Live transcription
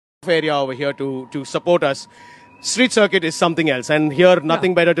area over here to support us. Street circuit is something else, and here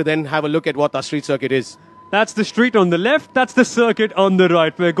nothing better to then have a look at what our street circuit is. That's the street on the left, that's the circuit on the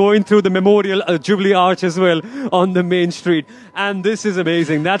right. We're going through the Memorial Jubilee Arch as well on the main street. And this is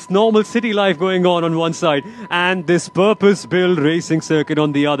amazing. That's normal city life going on one side, and this purpose-built racing circuit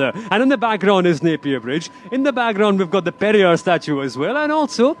on the other. And in the background is Napier Bridge. In the background we've got the Periyar statue as well, and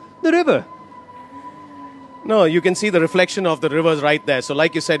also the river. No, you can see the reflection of the rivers right there. So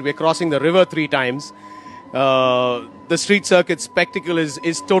like you said, we're crossing the river 3 times. The street circuit spectacle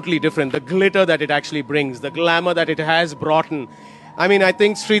is totally different. The glitter that it actually brings, the glamour that it has brought in. I mean, I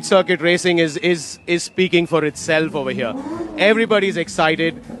think street circuit racing is speaking for itself over here. Everybody's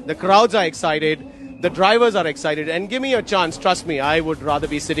excited. The crowds are excited. The drivers are excited. And give me a chance. Trust me, I would rather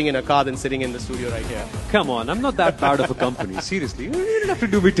be sitting in a car than sitting in the studio right here. Come on, I'm not that bad of a company. Seriously, you don't have to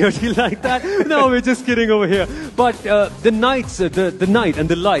do me dirty like that. No, we're just kidding over here. But the nights, the night and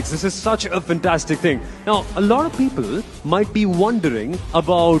the lights, this is such a fantastic thing. Now, a lot of people might be wondering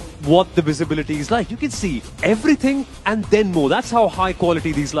about what the visibility is like. You can see everything and then more. That's how high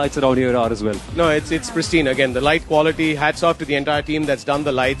quality these lights around here are as well. No, it's pristine. Again, the light quality, hats off to the entire team that's done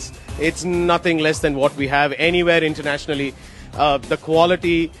the lights. It's nothing less than what we have anywhere internationally. The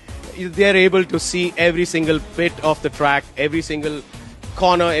quality, they're able to see every single bit of the track, every single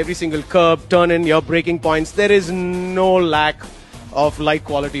corner, every single curb, turn in, your braking points. There is no lack of light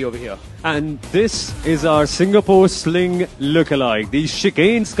quality over here. And this is our Singapore Sling lookalike. These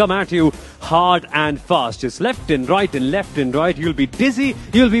chicanes come at you hard and fast. Just left and right and left and right. You'll be dizzy.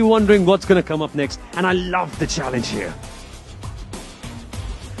 You'll be wondering what's going to come up next. And I love the challenge here.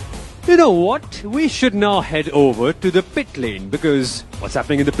 You know what? We should now head over to the pit lane, because what's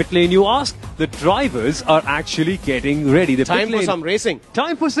happening in the pit lane, you ask? The drivers are actually getting ready. The Time for some racing.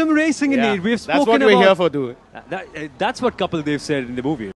 Time for some racing, indeed. We've spoken that's what we're here for, dude. That's what Kapil Dev said in the movie.